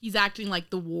he's acting like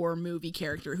the war movie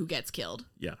character who gets killed.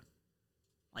 Yeah.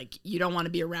 Like, you don't want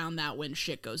to be around that when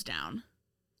shit goes down.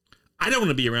 I don't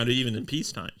want to be around it even in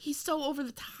peacetime. He's so over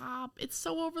the top. It's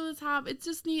so over the top. It's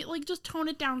just neat. Like, just tone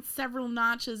it down several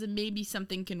notches and maybe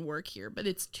something can work here. But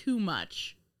it's too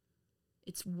much.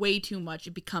 It's way too much.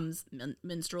 It becomes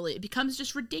minstrelly. It becomes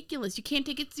just ridiculous. You can't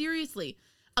take it seriously.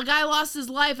 A guy lost his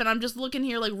life and I'm just looking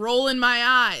here like rolling my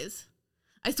eyes.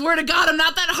 I swear to God, I'm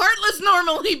not that heartless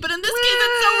normally, but in this case,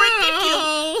 it's so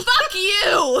ridiculous. Fuck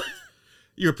you.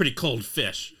 You're a pretty cold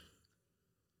fish.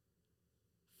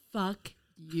 Fuck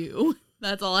you.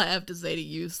 That's all I have to say to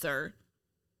you, sir.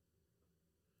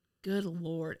 Good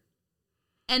Lord.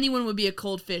 Anyone would be a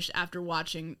cold fish after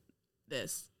watching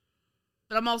this.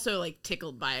 But I'm also, like,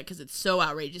 tickled by it because it's so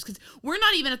outrageous. Because we're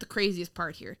not even at the craziest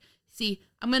part here. See,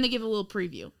 I'm going to give a little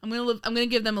preview. I'm going to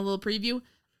give them a little preview.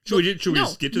 Should we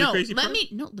just get to the crazy part?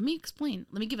 Let me explain.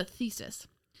 Let me give a thesis.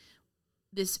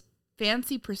 This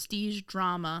fancy prestige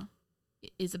drama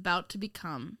is about to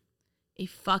become a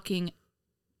fucking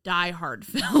Die Hard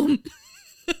film.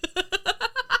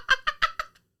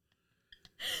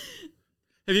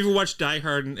 Have you ever watched Die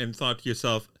Hard and thought to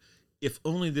yourself, if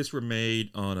only this were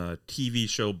made on a TV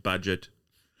show budget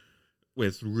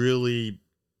with really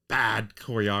bad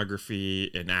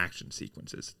choreography and action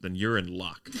sequences, then you're in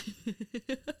luck.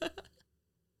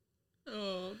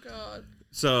 Oh, God.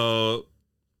 So,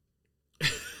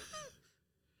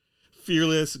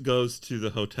 Fearless goes to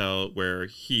the hotel where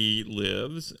he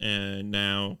lives, and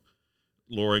now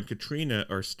Laura and Katrina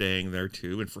are staying there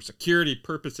too. And for security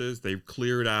purposes, they've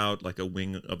cleared out like a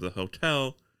wing of the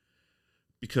hotel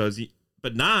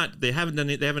they haven't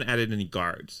added any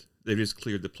guards. They've just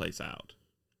cleared the place out.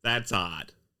 That's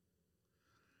odd.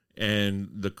 And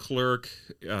the clerk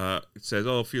says,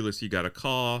 "Oh, Fearless, you got a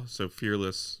call." So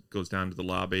Fearless goes down to the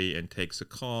lobby and takes a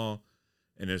call.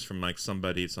 And it's from like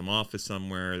somebody at some office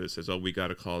somewhere that says, "Oh, we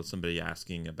got a call. Somebody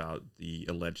asking about the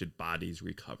alleged bodies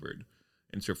recovered."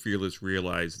 And so Fearless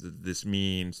realized that this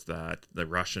means that the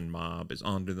Russian mob is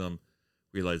onto them,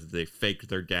 realize that they faked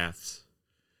their deaths,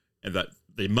 and that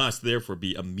they must therefore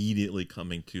be immediately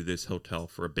coming to this hotel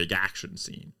for a big action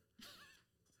scene.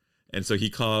 And so he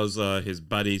calls his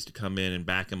buddies to come in and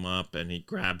back him up, and he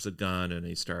grabs a gun and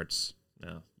he starts,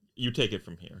 "No, you take it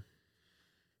from here."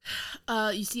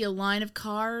 You see a line of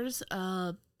cars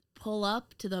pull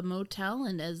up to the motel,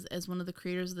 and as one of the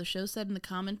creators of the show said in the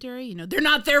commentary, they're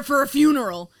not there for a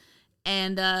funeral.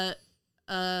 And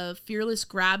Fearless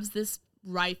grabs this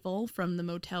rifle from the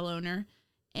motel owner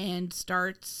and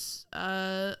starts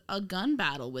a gun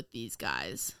battle with these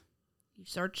guys. He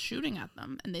starts shooting at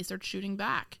them, and they start shooting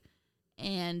back.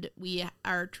 And we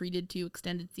are treated to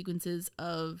extended sequences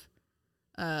of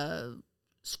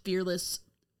Fearless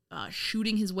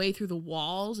shooting his way through the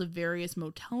walls of various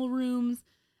motel rooms,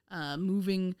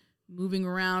 moving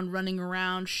around, running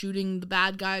around, shooting the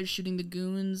bad guys, shooting the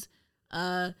goons.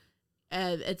 At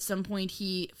some point,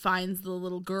 he finds the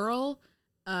little girl.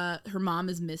 Her mom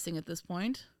is missing at this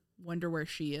point. Wonder where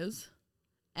she is.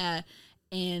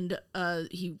 And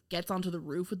he gets onto the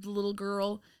roof with the little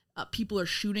girl. People are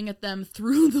shooting at them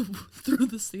through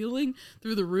the ceiling,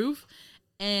 through the roof,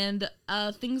 and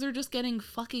things are just getting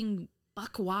fucking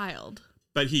buck wild.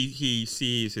 But he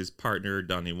sees his partner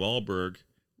Donnie Wahlberg.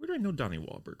 Where do I know Donnie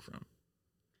Wahlberg from?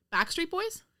 Backstreet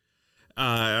Boys?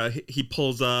 He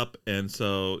pulls up, and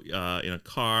so in a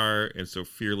car, and so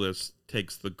Fearless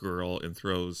takes the girl and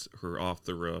throws her off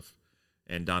the roof,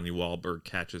 and Donnie Wahlberg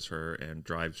catches her and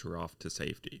drives her off to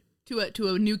safety. To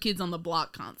a New Kids on the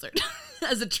Block concert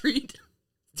as a treat.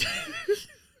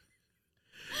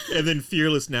 And then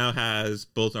Fearless now has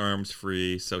both arms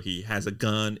free, so he has a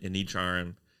gun in each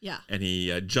arm. Yeah. And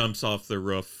he jumps off the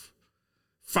roof,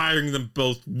 firing them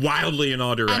both wildly in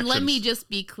all directions. And let me just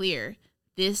be clear.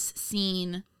 This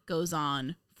scene goes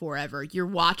on forever. You're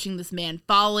watching this man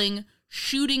falling,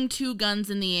 shooting two guns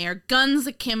in the air, guns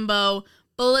akimbo,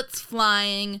 bullets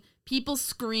flying, people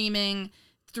screaming,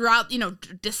 throughout,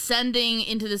 descending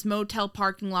into this motel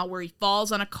parking lot where he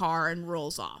falls on a car and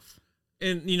rolls off.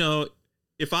 And,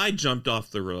 if I jumped off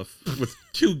the roof with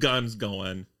two guns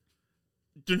going,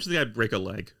 don't you think I'd break a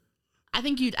leg? I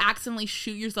think you'd accidentally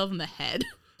shoot yourself in the head.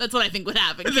 That's what I think would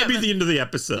happen. And that'd be the end of the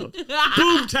episode.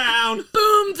 Boomtown!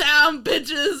 Boomtown,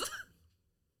 bitches!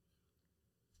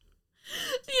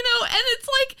 And it's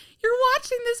like, you're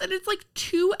watching this, and it's like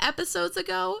 2 episodes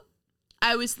ago,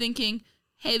 I was thinking,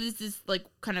 hey, this is like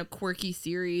kind of quirky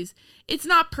series. It's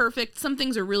not perfect. Some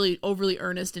things are really overly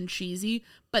earnest and cheesy,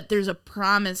 but there's a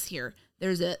promise here.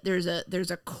 There's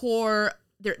a core.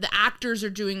 The actors are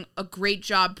doing a great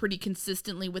job pretty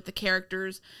consistently with the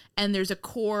characters, and there's a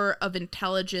core of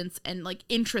intelligence and like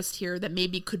interest here that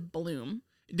maybe could bloom.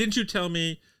 Didn't you tell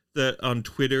me that on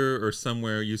Twitter or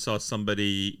somewhere you saw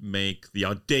somebody make the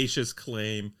audacious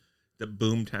claim that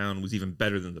Boomtown was even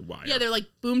better than The Wire? Yeah, they're like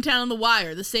Boomtown and The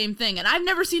Wire, the same thing. And I've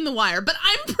never seen The Wire, but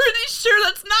I'm pretty sure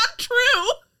that's not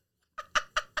true.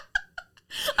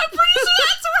 I'm pretty sure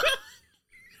that's wrong.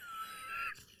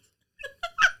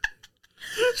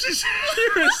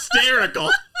 You're hysterical.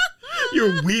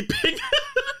 You're weeping.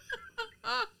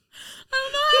 I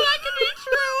don't know how that could be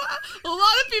true. A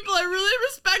lot of people I really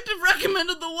respect have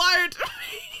recommended The Wire to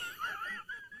me.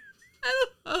 I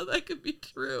don't know how that could be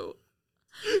true.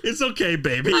 It's okay,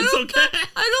 baby. It's okay.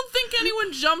 I don't think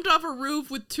anyone jumped off a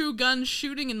roof with 2 guns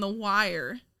shooting in The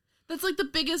Wire. That's like the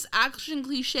biggest action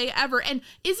cliche ever. And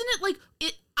isn't it like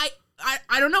it?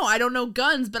 I don't know. I don't know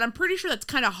guns, but I'm pretty sure that's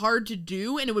kind of hard to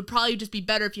do. And it would probably just be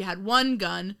better if you had 1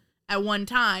 gun at one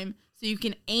time so you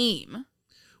can aim.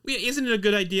 Well, yeah, isn't it a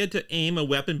good idea to aim a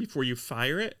weapon before you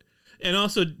fire it? And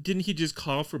also, didn't he just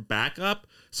call for backup?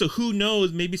 So who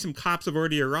knows? Maybe some cops have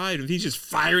already arrived. If he's just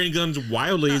firing guns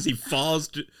wildly as he falls,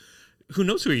 who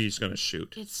knows who he's going to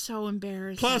shoot? It's so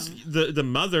embarrassing. Plus, the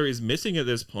mother is missing at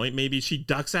this point. Maybe she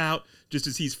ducks out just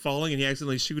as he's falling and he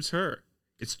accidentally shoots her.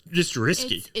 It's just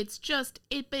risky.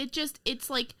 It's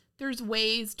like there's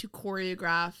ways to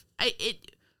choreograph.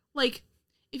 Like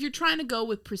if you're trying to go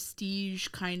with prestige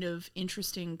kind of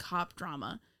interesting cop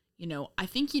drama, you know, I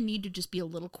think you need to just be a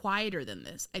little quieter than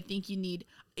this. I think you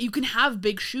can have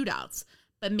big shootouts,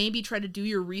 but maybe try to do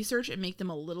your research and make them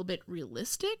a little bit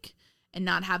realistic and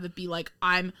not have it be like,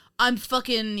 I'm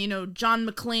fucking, you know, John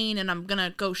McClane and I'm going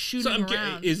to go shooting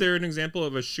around. Is there an example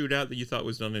of a shootout that you thought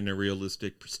was done in a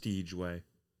realistic prestige way?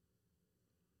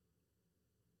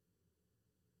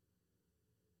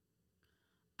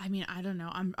 I mean, I don't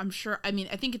know. I'm sure. I mean,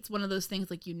 I think it's one of those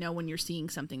things like, you know, when you're seeing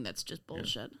something that's just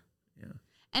bullshit. Yeah.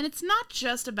 And it's not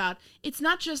just about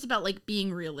like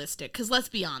being realistic. Cause let's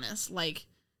be honest, like,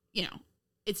 you know,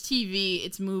 it's TV,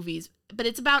 it's movies, but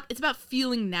it's about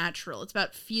feeling natural. It's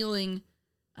about feeling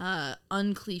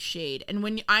uncliched. And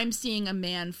when I'm seeing a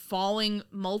man falling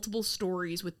multiple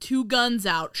stories with 2 guns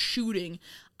out shooting,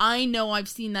 I know I've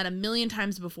seen that a million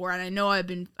times before. And I know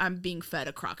I'm being fed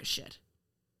a crock of shit.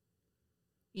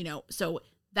 You know, so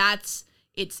it's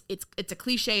a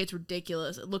cliche. It's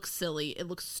ridiculous. It looks silly. It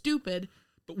looks stupid.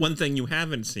 But one thing you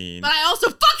haven't seen. But I also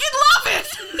fucking love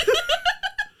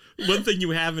it. One thing you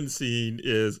haven't seen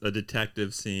is a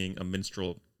detective seeing a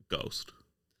minstrel ghost.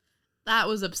 That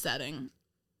was upsetting.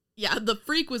 Yeah, the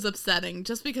freak was upsetting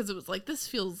just because it was like,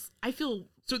 I feel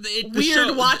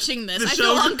weird watching this. I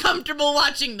feel uncomfortable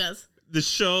watching this. The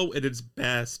show at its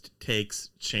best takes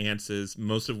chances,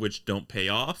 most of which don't pay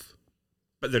off.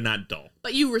 But they're not dull.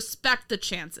 But you respect the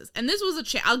chances. And this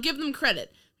was I'll give them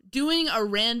credit. Doing a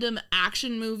random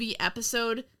action movie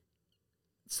episode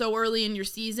so early in your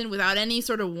season without any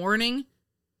sort of warning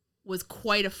was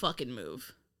quite a fucking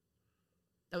move.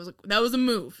 That was a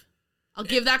move. I'll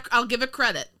give it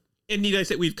credit. And need I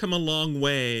say, we've come a long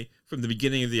way from the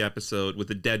beginning of the episode with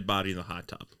a dead body in the hot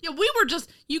tub. Yeah,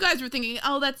 you guys were thinking,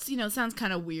 oh, that's, you know, sounds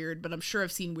kind of weird, but I'm sure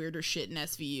I've seen weirder shit in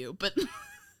SVU. But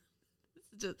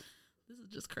this is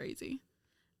just crazy.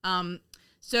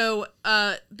 So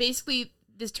basically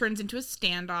this turns into a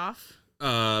standoff.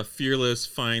 Fearless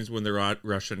finds one of the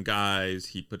Russian guys.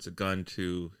 He puts a gun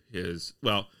to his,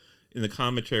 in the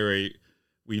commentary,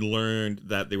 we learned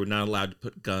that they were not allowed to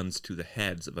put guns to the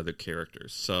heads of other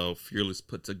characters. So Fearless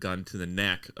puts a gun to the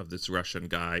neck of this Russian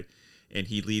guy, and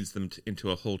he leads them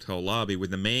into a hotel lobby where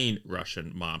the main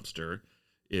Russian mobster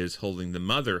is holding the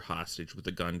mother hostage with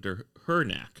a gun to her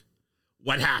neck.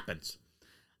 What happens?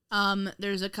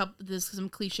 There's some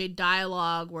cliched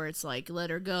dialogue where it's like, let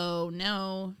her go.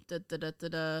 No,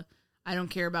 I don't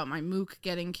care about my mook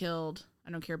getting killed.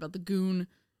 I don't care about the goon.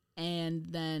 And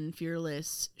then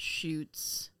Fearless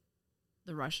shoots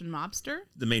the Russian mobster.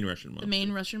 The main Russian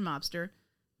mobster.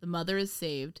 The mother is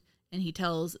saved. And he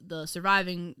tells the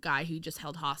surviving guy who just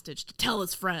held hostage to tell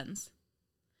his friends.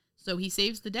 So he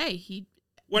saves the day.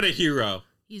 What a hero.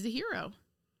 He's a hero.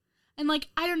 And like,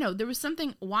 I don't know, there was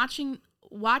something watching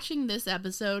this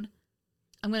episode.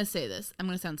 I'm going to say this. I'm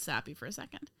going to sound sappy for a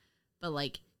second. But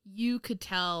like, you could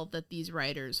tell that these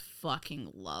writers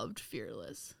fucking loved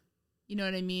Fearless. You know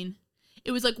what I mean?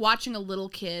 It was like watching a little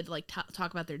kid like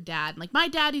talk about their dad. Like, my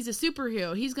daddy's a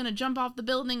superhero. He's going to jump off the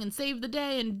building and save the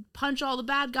day and punch all the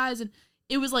bad guys. And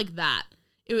it was like that.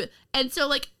 And so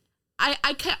like,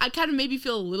 I kind of maybe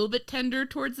feel a little bit tender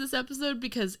towards this episode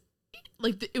because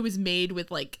like it was made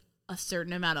with like a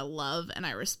certain amount of love, and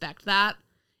I respect that,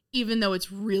 even though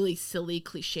it's really silly,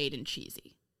 cliched, and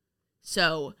cheesy.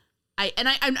 So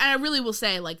I really will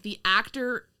say, like, the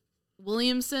actor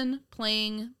Williamson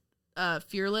playing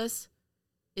Fearless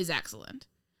is excellent.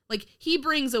 Like, he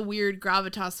brings a weird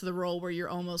gravitas to the role where you're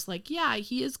almost like, yeah,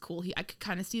 he is cool. I could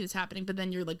kind of see this happening, but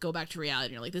then you're like, go back to reality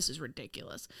and you're like, this is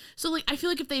ridiculous. So, like, I feel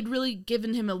like if they'd really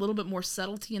given him a little bit more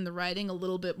subtlety in the writing, a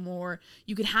little bit more,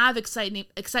 you could have excitement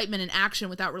and action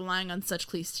without relying on such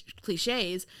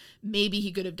cliches, maybe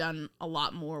he could have done a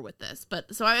lot more with this.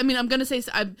 But, so, I mean, I'm going to say,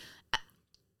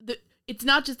 it's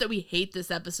not just that we hate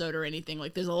this episode or anything.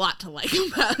 Like, there's a lot to like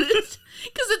about it.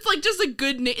 Because it's like just a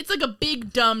good... It's like a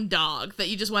big dumb dog that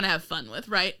you just want to have fun with,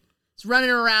 right? It's running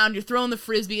around. You're throwing the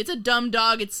frisbee. It's a dumb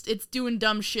dog. It's doing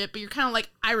dumb shit. But you're kind of like,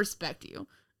 I respect you.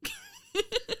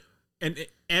 And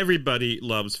everybody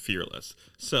loves Fearless.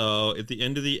 So at the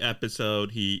end of the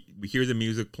episode, we hear the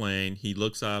music playing. He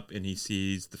looks up and he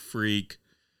sees the freak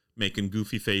making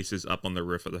goofy faces up on the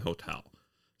roof of the hotel.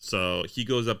 So he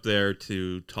goes up there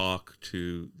to talk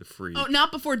to the freak. Oh,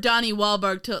 not before Donnie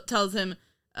Wahlberg tells him,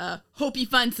 hope you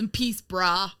find some peace,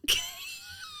 brah.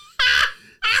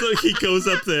 So he goes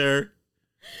up there.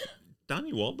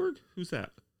 Donnie Wahlberg? Who's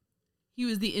that? He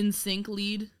was the NSYNC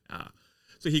lead.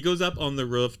 So he goes up on the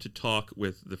roof to talk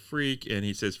with the freak, and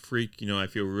he says, freak, I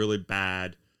feel really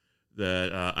bad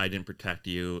that I didn't protect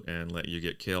you and let you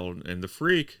get killed. And the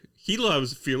freak, he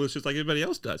loves Fearless just like everybody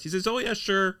else does. He says, oh, yeah,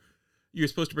 sure. You were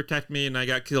supposed to protect me and I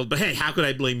got killed, but hey, how could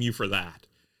I blame you for that?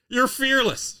 You're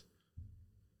fearless.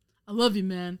 I love you,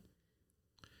 man.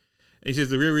 And he says,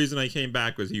 the real reason I came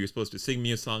back was you were supposed to sing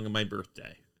me a song on my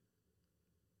birthday.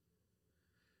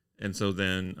 And so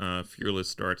then Fearless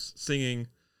starts singing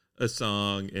a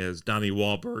song as Donnie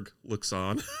Wahlberg looks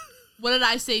on. What did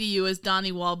I say to you as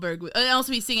Donnie Wahlberg? And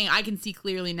also he's singing, I Can See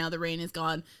Clearly Now the Rain Is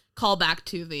Gone. Call back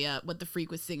to the what the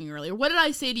freak was singing earlier. What did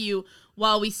I say to you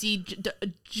while we see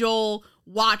Joel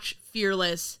watch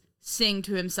Fearless sing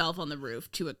to himself on the roof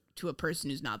to a person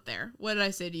who's not there? What did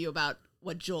I say to you about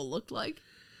what Joel looked like?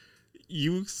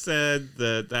 You said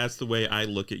that that's the way I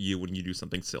look at you when you do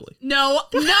something silly. No,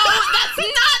 that's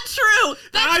not true.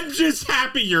 I'm just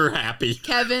happy you're happy.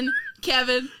 Kevin,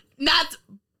 that's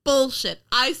bullshit.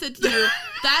 I said to you,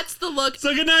 that's the look.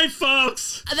 So good night,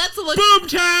 folks. That's the look.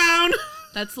 Boomtown.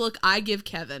 That's the look I give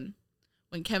Kevin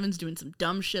when Kevin's doing some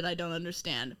dumb shit I don't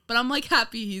understand. But I'm like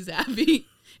happy he's happy.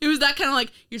 It was that kind of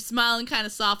like you're smiling kind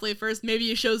of softly at first.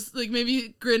 Maybe maybe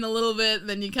you grin a little bit,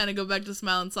 then you kind of go back to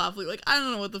smiling softly. Like, I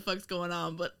don't know what the fuck's going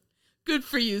on, but good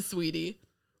for you, sweetie.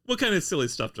 What kind of silly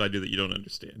stuff did I do that you don't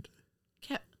understand?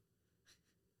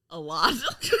 A lot.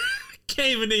 Can't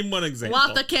even name one example. A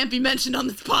lot that can't be mentioned on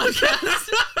this podcast.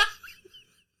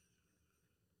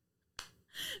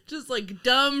 Just like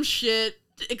dumb shit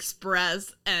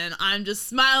express, and I'm just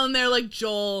smiling there like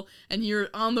Joel, and you're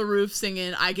on the roof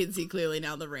singing I Can See Clearly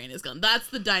Now the Rain Is Gone. That's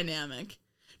the dynamic.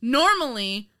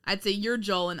 Normally, I'd say you're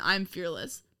Joel and I'm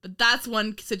Fearless, but that's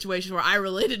one situation where I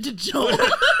related to Joel.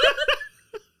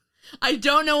 I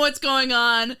don't know what's going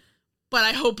on, but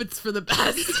I hope it's for the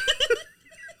best.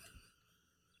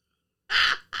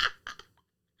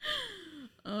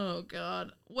 Oh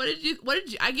God. What did you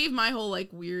I gave my whole like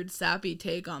weird sappy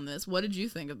take on this. What did you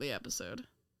think of the episode?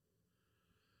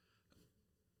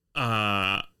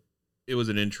 It was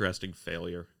an interesting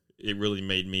failure. It really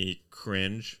made me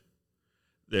cringe.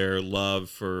 Their love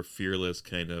for Fearless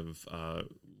kind of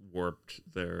warped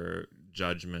their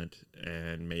judgment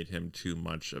and made him too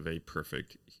much of a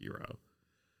perfect hero.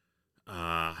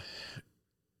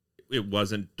 It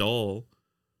wasn't dull.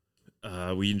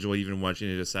 We enjoyed even watching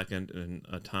it a second and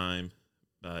a time,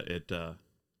 but it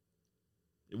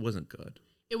wasn't good.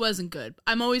 It wasn't good.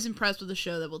 I'm always impressed with a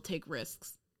show that will take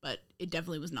risks, but it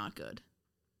definitely was not good.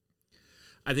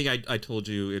 I think I told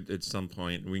you at some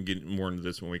point, we can get more into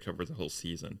this when we cover the whole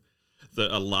season, that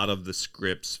a lot of the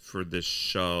scripts for this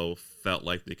show felt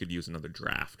like they could use another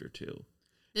draft or two.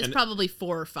 There's probably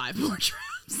 4 or 5 more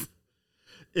drafts.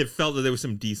 It felt that there were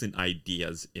some decent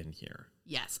ideas in here.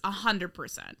 Yes,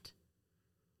 100%.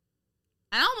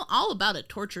 And I'm all about a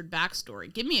tortured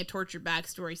backstory. Give me a tortured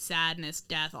backstory, sadness,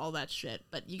 death, all that shit.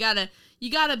 But you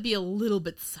gotta be a little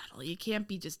bit subtle. You can't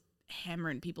be just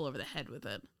hammering people over the head with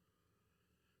it.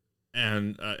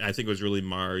 And I think it was really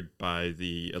marred by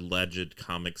the alleged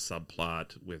comic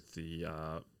subplot with the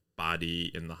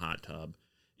body in the hot tub.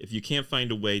 If you can't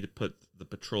find a way to put the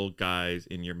patrol guys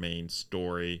in your main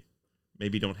story,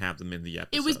 maybe don't have them in the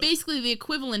episode. It was basically the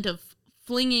equivalent of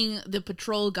flinging the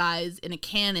patrol guys in a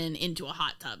cannon into a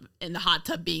hot tub, and the hot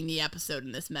tub being the episode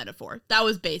in this metaphor. That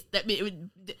was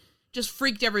it just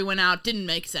freaked everyone out. Didn't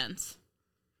make sense.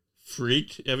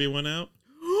 Freaked everyone out?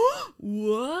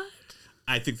 What?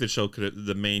 I think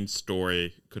the main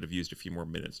story could have used a few more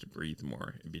minutes to breathe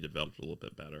more and be developed a little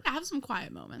bit better. Have some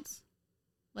quiet moments.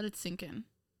 Let it sink in.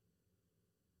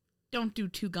 don't do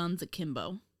two guns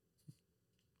akimbo.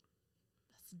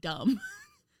 That's dumb.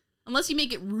 Unless you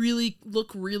make it really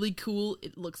look really cool,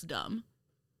 it looks dumb.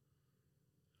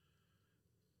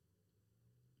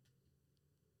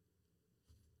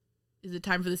 Is it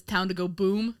time for this town to go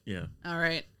boom? Yeah. All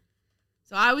right.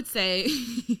 So I would say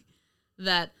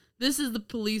that this is the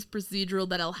police procedural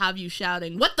that'll have you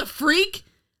shouting, "What the freak?"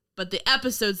 But the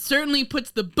episode certainly puts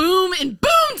the boom in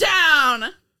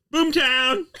Boomtown!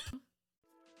 Boomtown!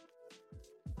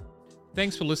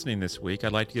 Thanks for listening this week.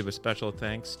 I'd like to give a special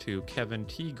thanks to Kevin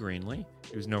T. Greenlee,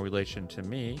 who's no relation to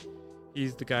me.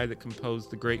 He's the guy that composed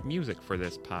the great music for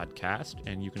this podcast,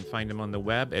 and you can find him on the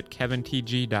web at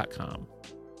kevintg.com.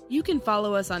 You can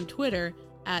follow us on Twitter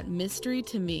at Mystery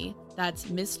to Me. That's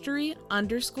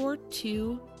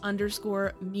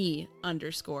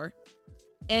mystery_to_me_.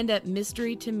 And at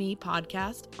Mystery to Me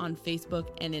Podcast on Facebook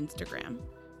and Instagram.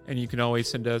 And you can always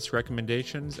send us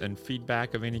recommendations and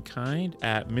feedback of any kind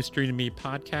at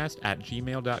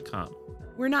mysterytomepodcast@gmail.com.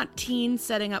 We're not teens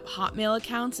setting up Hotmail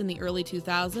accounts in the early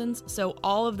 2000s, so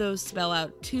all of those spell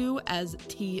out 2 as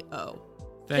T-O.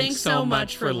 Thanks so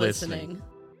much for listening.